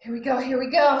 Here we go, here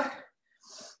we go.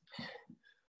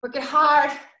 Working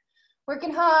hard,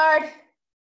 working hard.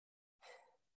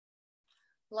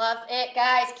 Love it,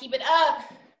 guys. Keep it up.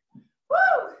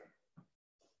 Woo!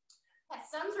 That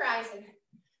sun's rising.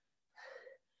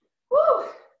 Woo!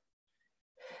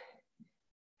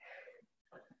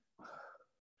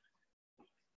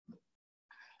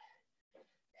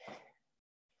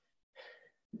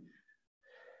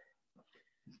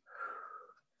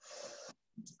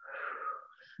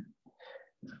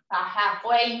 About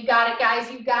halfway. You got it,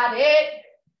 guys. You got it.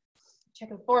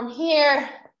 Checking form here.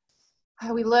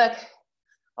 How we look?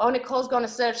 Oh, Nicole's going to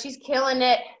serve. She's killing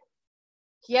it.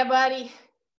 Yeah, buddy.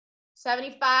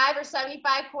 75 or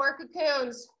 75 core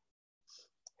cocoons.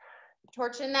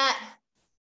 Torching that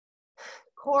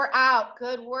core out.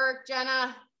 Good work,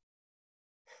 Jenna.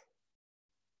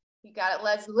 You got it,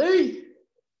 Leslie.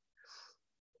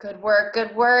 Good work,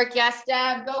 good work. Yes,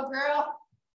 Deb. Go, girl.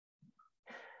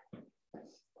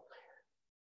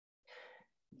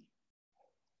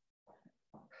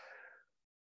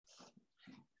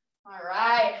 All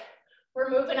right. We're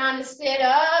moving on to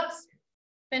sit-ups.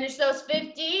 Finish those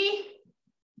 50.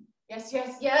 Yes,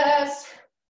 yes, yes.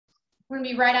 We're gonna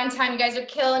be right on time. You guys are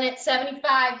killing it.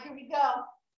 75. Here we go.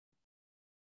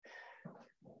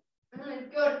 I'm gonna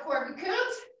go to core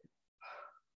cocoons.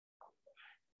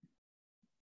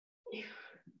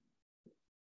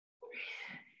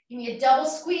 Give me a double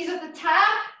squeeze at the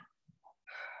top.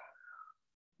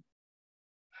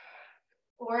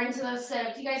 Or into those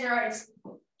sit-ups. You guys are already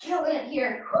killing it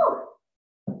here. Whew.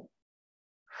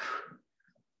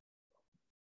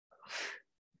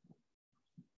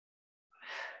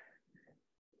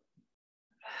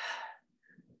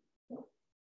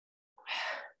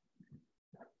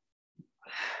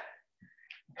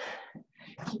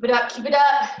 Keep it up, keep it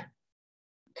up.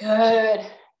 Good.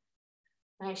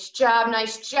 Nice job,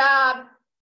 nice job.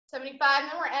 75,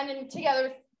 and then we're ending together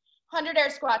with 100 air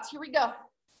squats. Here we go.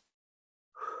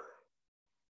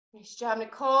 Nice job,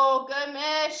 Nicole. Good,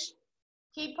 Mish.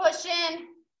 Keep pushing.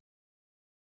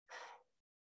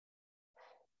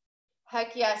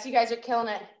 Heck yes, you guys are killing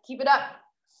it. Keep it up.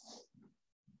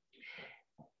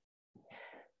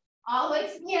 All the way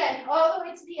to the end, all the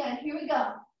way to the end. Here we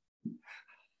go.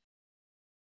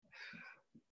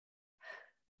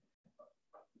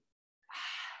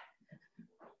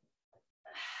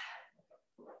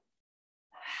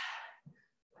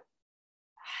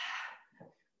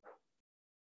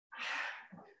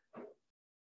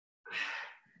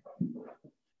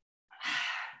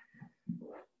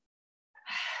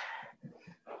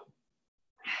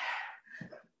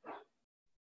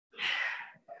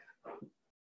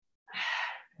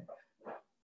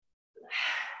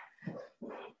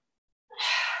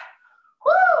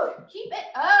 Woo! Keep it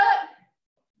up.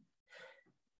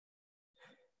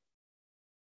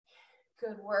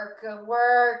 Good work, good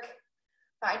work.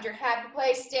 Find your happy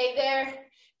place, stay there.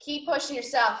 Keep pushing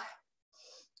yourself.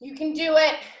 You can do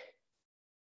it.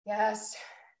 Yes.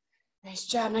 Nice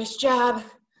job, nice job.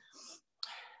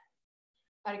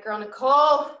 Got it, girl,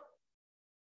 Nicole.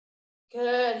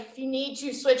 Good. If you need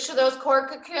to, switch to those core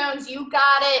cocoons. You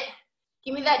got it.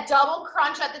 Give me that double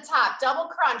crunch at the top. Double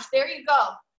crunch. There you go.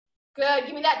 Good.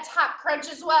 Give me that top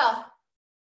crunch as well.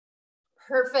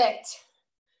 Perfect.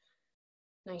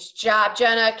 Nice job,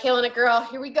 Jenna. Killing it, girl.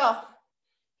 Here we go.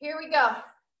 Here we go.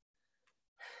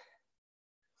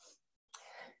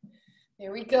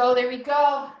 There we go. There we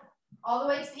go. All the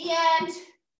way to the end.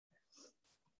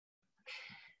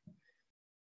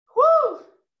 Woo!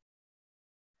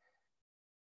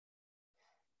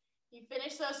 You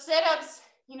finish those sit-ups.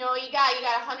 You know what you got. You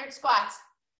got 100 squats.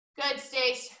 Good,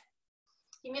 Stace.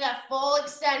 Give me that full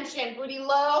extension. Booty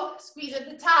low. Squeeze at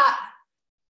the top.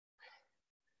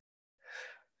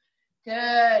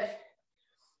 Good.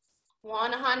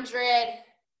 100.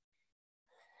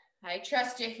 I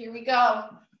trust you. Here we go.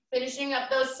 Finishing up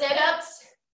those sit-ups.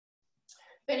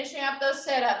 Finishing up those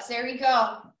sit-ups. There we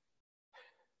go.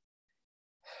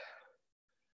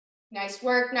 Nice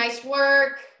work, nice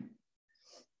work.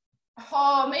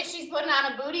 Oh, Miss, she's putting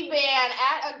on a booty band.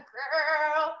 At a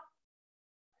girl.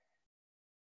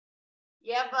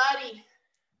 Yeah, buddy.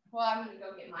 Well, I'm going to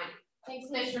go get mine. Thanks,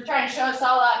 Miss, for trying to show us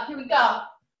all up. Here we go.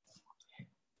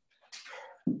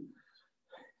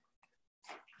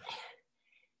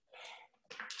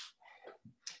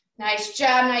 Nice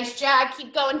job, nice job.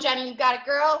 Keep going, Jenny. You got it,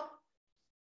 girl.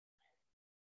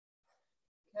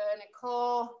 Good,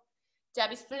 Nicole.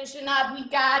 Debbie's finishing up. We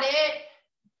got it.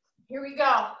 Here we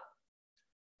go.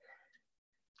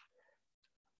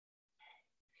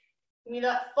 Give me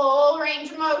that full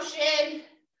range of motion.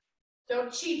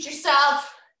 Don't cheat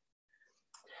yourself.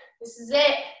 This is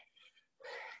it.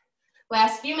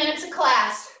 Last few minutes of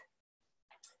class.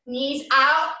 Knees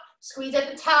out, squeeze at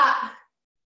the top.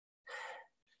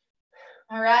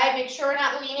 All right, make sure we're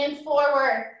not leaning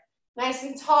forward. Nice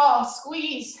and tall,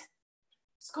 squeeze,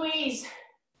 squeeze,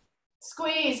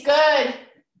 squeeze, good.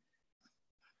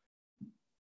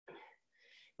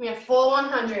 We have full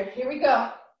 100, here we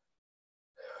go.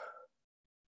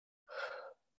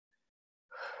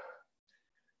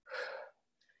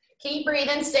 Keep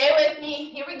breathing, stay with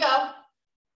me, here we go.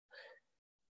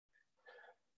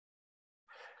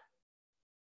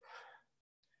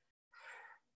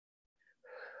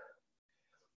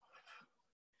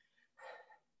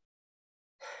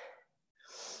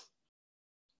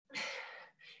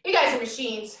 You guys are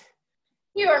machines.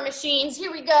 You are machines.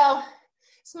 Here we go.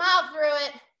 Smile through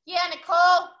it. Yeah,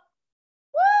 Nicole.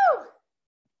 Woo!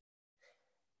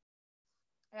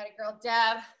 I got a girl,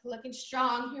 Deb, looking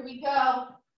strong. Here we go.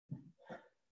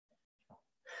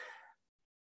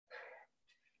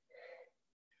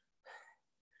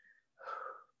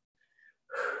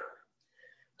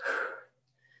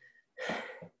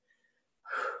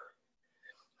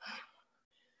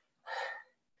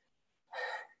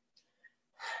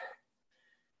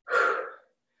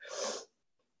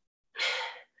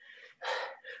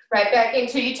 Right back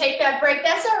into, you take that break,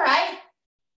 that's all right.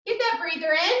 Get that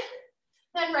breather in,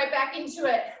 then right back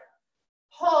into it.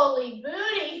 Holy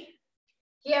booty.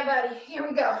 Yeah, buddy, here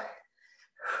we go.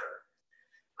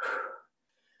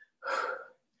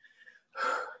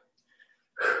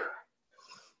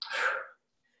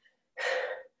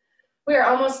 We're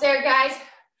almost there, guys.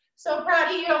 So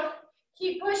proud of you.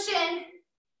 Keep pushing.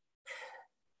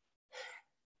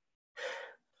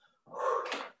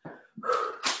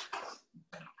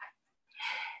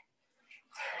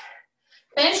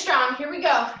 Finish strong, here we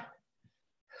go.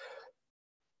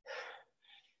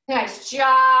 Nice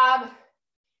job.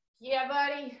 Yeah,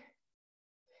 buddy.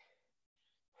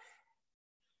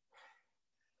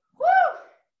 Woo!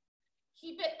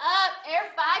 Keep it up.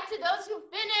 Air 5 to those who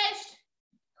finished.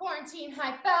 Quarantine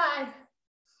high five.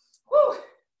 Woo!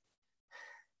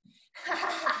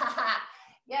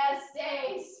 Yes,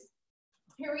 stays.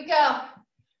 Here we go.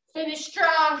 Finish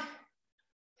strong.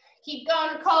 Keep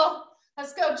going, Nicole.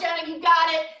 Let's go, Jenna, you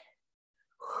got it.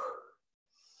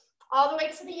 All the way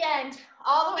to the end,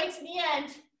 all the way to the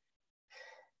end.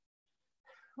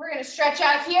 We're gonna stretch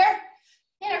out here.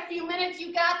 In a few minutes,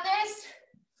 you got this.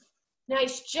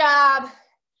 Nice job.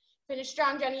 Finish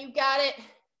strong, Jenna, you got it.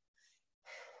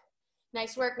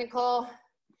 Nice work, Nicole.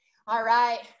 All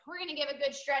right, we're gonna give a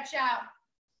good stretch out.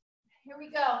 Here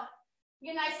we go.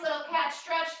 Get a nice little cat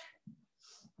stretch.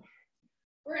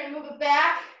 We're gonna move it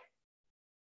back.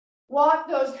 Walk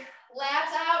those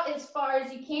lats out as far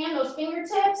as you can, those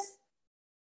fingertips.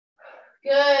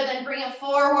 Good, then bring it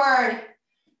forward.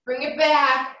 Bring it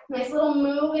back. Nice little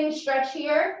moving stretch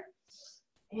here.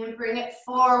 And bring it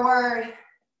forward.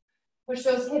 Push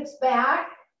those hips back.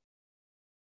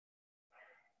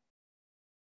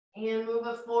 And move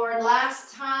it forward.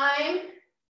 Last time.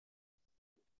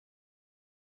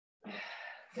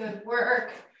 Good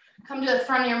work. Come to the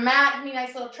front of your mat. Give me a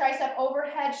nice little tricep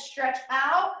overhead stretch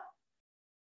out.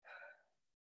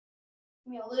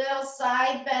 Give me a little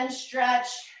side bend stretch.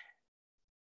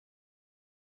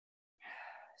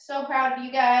 So proud of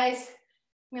you guys.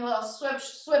 Give me a little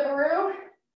swipperoo.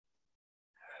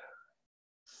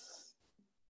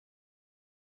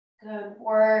 Good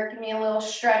work. Give me a little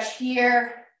stretch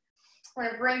here. We're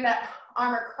gonna bring that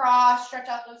arm across, stretch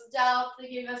out those delts. They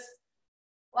gave us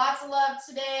lots of love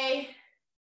today.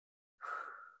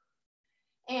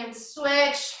 And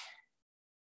switch.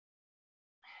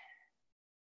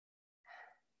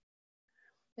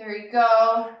 There you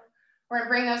go. We're gonna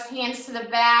bring those hands to the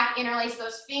back, interlace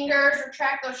those fingers,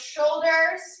 retract those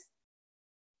shoulders.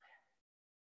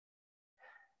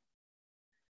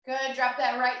 Good, drop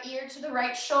that right ear to the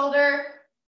right shoulder.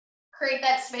 Create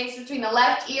that space between the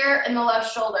left ear and the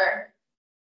left shoulder.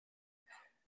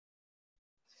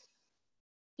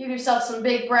 Give yourself some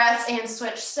big breaths and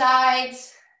switch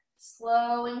sides,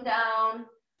 slowing down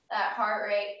that heart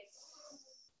rate.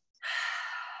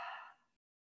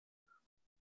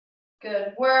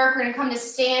 Good work. We're gonna come to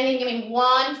standing. Give me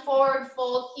one forward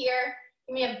fold here.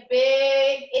 Give me a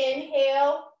big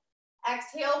inhale.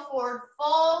 Exhale, forward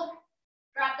fold.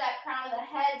 Drop that crown of the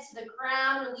head to the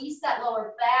ground. Release that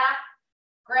lower back.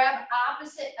 Grab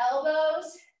opposite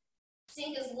elbows.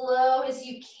 Sink as low as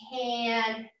you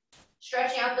can.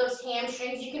 Stretching out those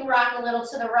hamstrings. You can rock a little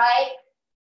to the right,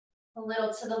 a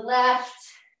little to the left.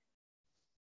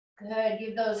 Good.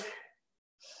 Give those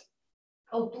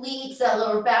Obliques, that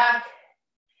lower back.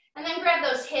 And then grab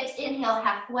those hips, inhale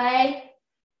halfway.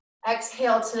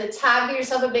 Exhale to the top, give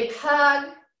yourself a big hug.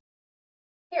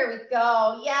 Here we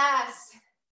go, yes.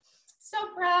 So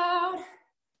proud.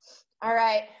 All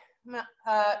right, I'm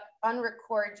gonna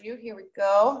unrecord you, here we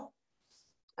go.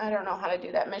 I don't know how to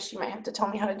do that, Miss, you might have to tell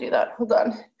me how to do that, hold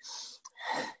on.